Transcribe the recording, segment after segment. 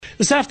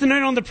This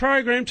afternoon on the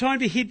program, time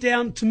to head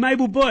down to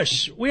Maple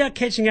Bush. We are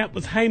catching up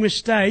with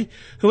Hamish Day,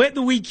 who at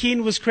the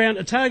weekend was crowned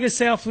Otago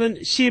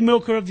Southland Share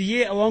Milker of the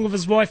Year, along with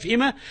his wife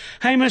Emma.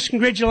 Hamish,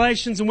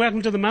 congratulations and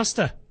welcome to the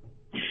muster.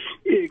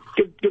 Yeah,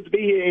 good to be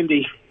here,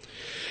 Andy.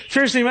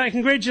 Firstly, mate,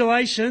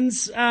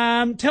 congratulations.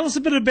 Tell us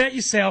a bit about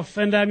yourself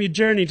and your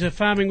journey to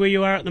farming where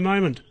you are at the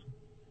moment.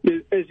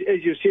 As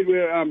you said,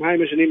 we're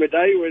Hamish and Emma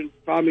Day. We're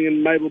farming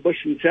in Maple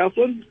Bush in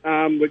Southland.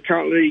 We're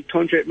currently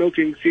contract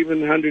milking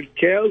 700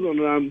 cows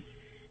on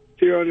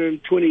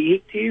 220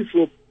 hectares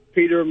for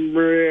Peter and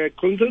Maria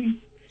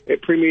Clinton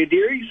at Premier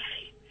Dairies,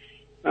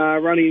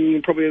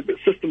 running probably a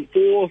System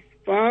 4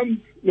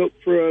 farm, milk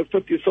for a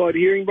 50-side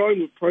herringbone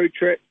with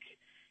ProTrack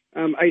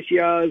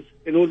ACRs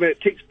and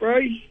automatic tick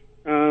spray.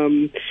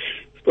 I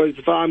suppose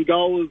the farm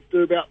goal is to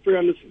do about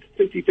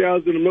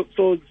 360,000 in milk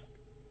solids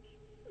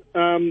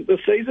this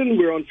season.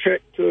 We were on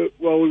track to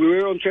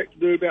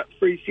do about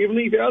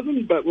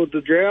 370,000, but with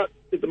the drought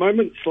at the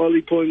moment,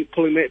 slowly pulling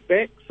that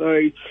back.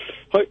 So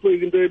hopefully we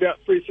can do about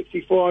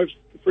 365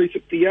 to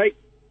 368,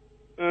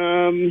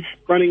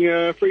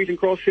 running freezing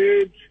cross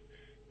herds,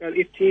 about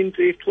F10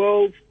 to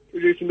F12,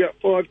 producing about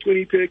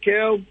 520 per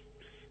cow,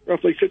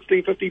 roughly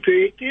 1650 per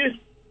hectare.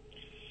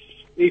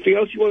 Anything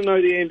else you want to know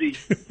there, Andy?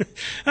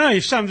 Oh,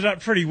 you've summed it up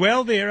pretty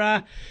well there.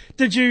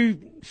 Have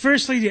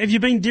you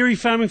been dairy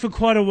farming for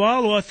quite a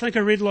while? Or I think I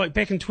read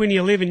back in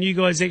 2011 you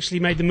guys actually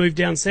made the move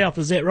down south,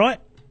 is that right?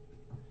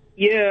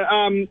 Yeah,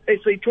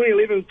 actually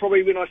 2011 is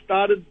probably when I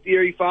started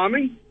dairy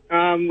farming.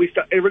 We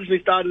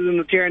originally started in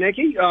the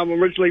Taranaki. I'm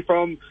originally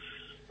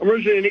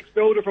an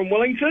ex-builder from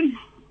Wellington,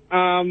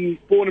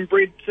 born and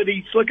bred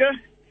city slicker.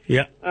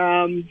 Yeah.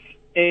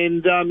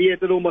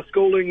 Did all my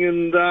schooling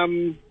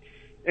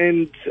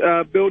and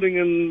building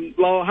in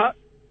Lower Hutt,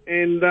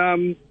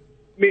 and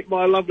met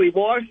my lovely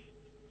wife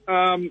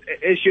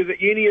as she was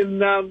at uni in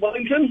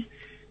Wellington.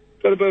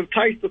 Got a bit of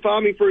taste of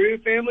farming through her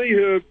family,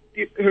 her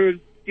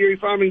dairy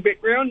farming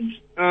background,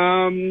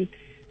 and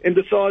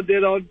decided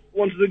that I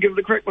wanted to give it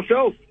a crack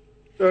myself.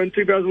 So in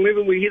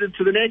 2011 we headed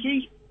to the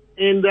Naki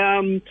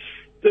and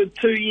did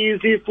 2 years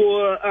there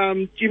for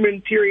Jim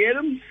and Terry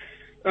Adams,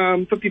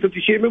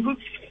 50-50 share milkers,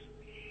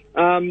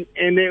 and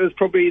that was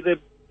probably the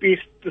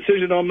best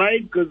decision I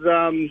made because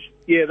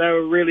they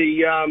were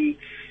really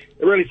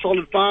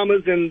solid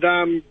farmers and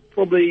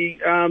probably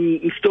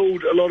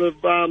installed a lot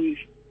of the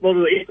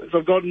efforts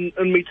I've got in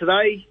me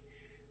today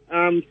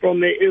from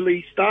that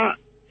early start.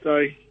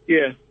 So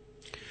yeah.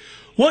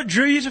 What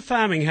drew you to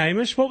farming,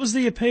 Hamish? What was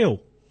the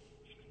appeal?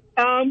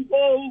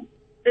 Well,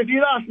 if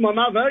you'd asked my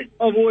mother,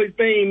 I've always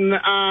been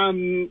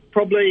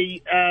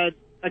probably a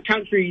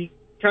country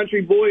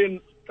boy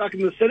and stuck in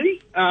the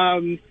city.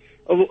 I've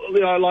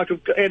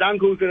had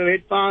uncles that have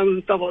had farms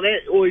and stuff like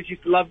that. Always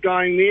used to love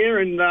going there,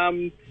 and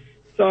it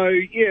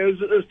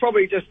was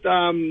probably just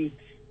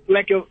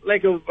lack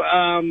of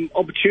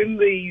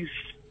opportunities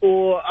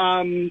for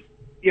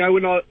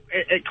when I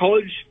at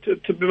college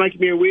to be making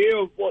me aware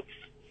of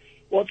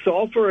what's to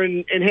offer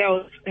and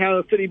how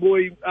a city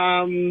boy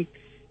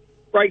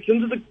breaks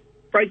into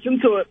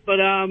it. But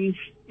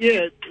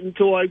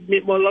until I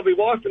met my lovely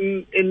wife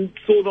and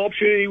saw the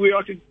opportunity where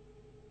I could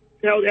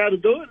how to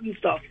do it and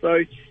stuff.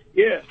 So.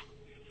 Yeah.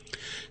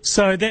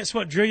 So that's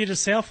what drew you to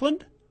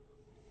Southland?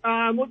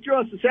 What drew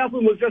us to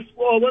Southland was just,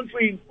 once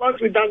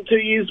we'd done 2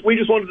 years, we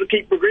just wanted to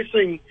keep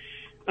progressing,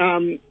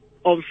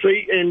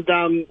 obviously, and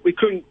we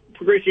couldn't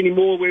progress any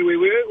more where we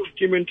were with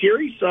Jim and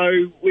Terry,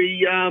 so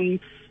we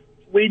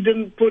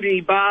didn't put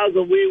any bars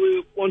on where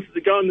we wanted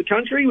to go in the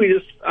country. We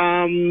just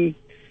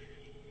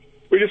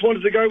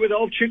wanted to go where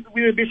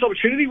the best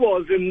opportunity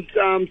was, and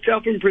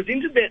Southland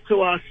presented that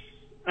to us.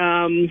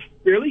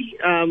 Really.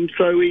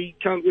 So we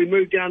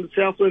moved down to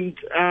Southland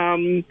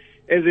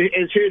as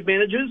herd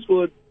managers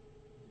for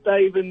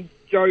Dave and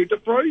Joe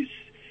Diprose,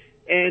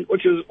 and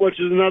which is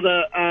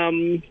another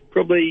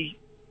probably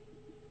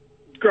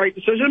great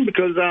decision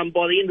because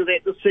by the end of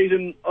that this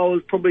season I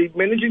was probably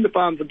managing the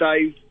farm for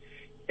Dave,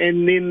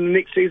 and then the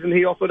next season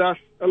he offered us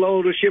a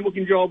lower share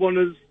milking job on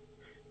his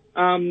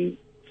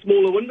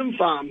smaller Wyndham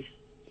farm.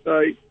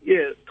 So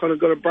yeah, kind of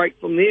got a break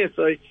from there.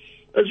 So.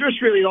 It's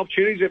just really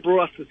opportunities that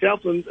brought us to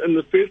Southland in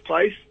the first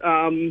place.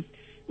 Emma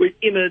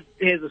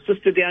has a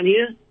sister down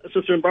here, a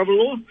sister and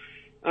brother-in-law,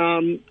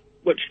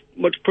 which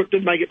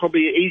did make it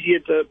probably easier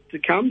to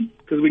come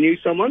because we knew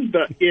someone.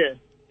 But yeah,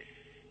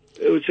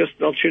 it was just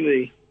an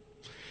opportunity.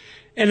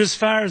 And as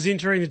far as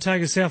entering the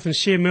Otago Southland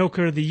Share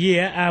Milker of the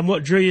Year,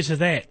 what drew you to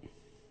that?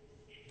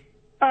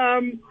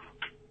 But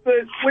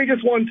we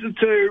just wanted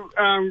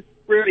to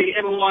really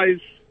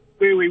analyse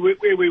where we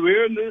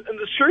were in the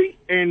industry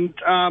and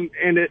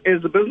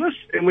as a business,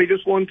 and we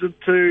just wanted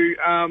to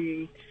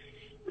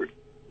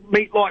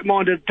meet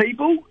like-minded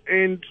people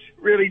and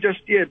really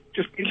just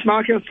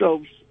benchmark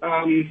ourselves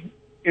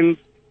and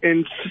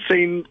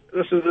seeing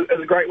this as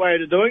a great way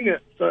of doing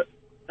it. So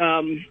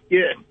and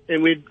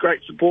we had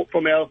great support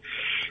from our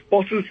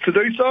bosses to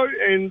do so,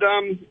 and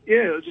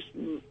it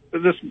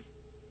just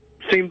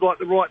seemed like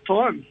the right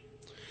time.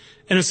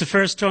 And it's the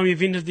first time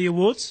you've entered the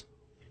awards?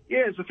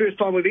 Yeah, it's the first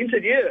time we've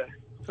entered, yeah.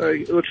 So,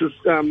 which is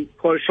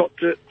quite a shock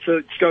to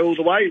go all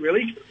the way,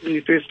 really, in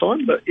your first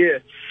time, but yeah.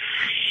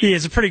 Yeah,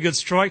 it's a pretty good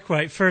strike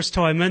rate, first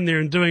time in there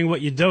and doing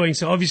what you're doing.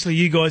 So obviously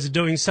you guys are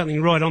doing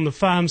something right on the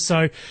farm.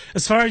 So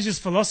as far as your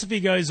philosophy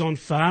goes on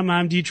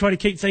farm, do you try to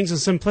keep things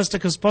as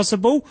simplistic as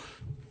possible?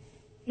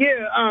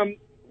 Yeah,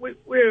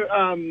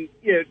 we're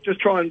just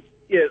trying.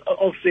 Yeah,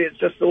 obviously it's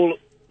just all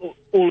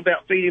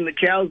about feeding the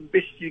cows as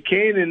best you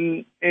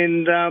can,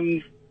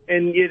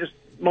 and yeah, just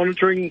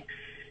monitoring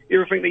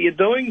everything that you're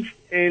doing,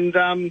 and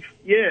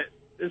yeah,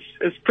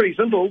 it's pretty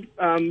simple.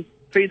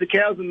 Feed the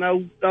cows, and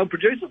they'll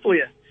produce it for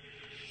you.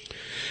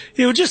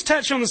 Yeah, we'll just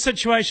touch on the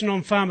situation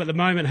on farm at the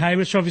moment,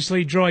 Hamish.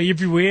 Obviously dry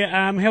everywhere.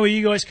 How are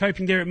you guys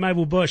coping there at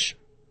Maple Bush?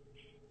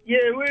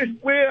 Yeah,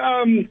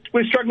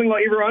 we're struggling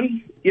like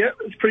everyone. Yeah,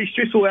 it's pretty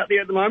stressful out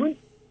there at the moment.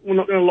 We're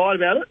not going to lie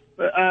about it,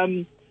 but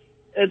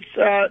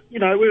it's you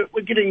know,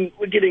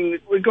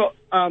 we've got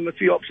a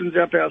few options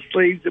up our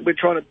sleeves that we're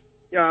trying to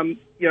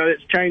you know,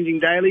 it's changing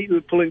daily.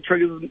 We're pulling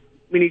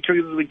many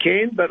triggers as we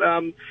can, but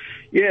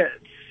yeah,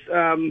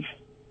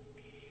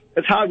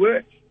 it's hard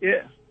work.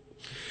 Yeah.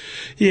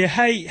 Yeah,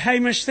 hey,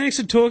 Hamish, thanks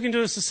for talking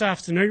to us this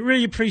afternoon.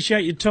 Really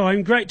appreciate your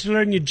time. Great to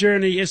learn your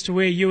journey as to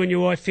where you and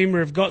your wife Emma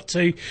have got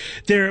to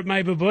there at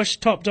Maple Bush.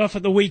 Topped off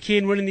at the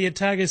weekend, winning the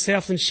Otago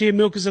Southland Share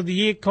Milkers of the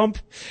Year comp.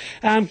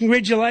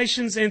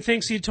 Congratulations and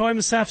thanks for your time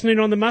this afternoon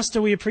on the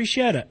muster. We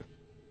appreciate it.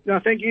 No,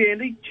 thank you,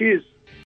 Andy. Cheers.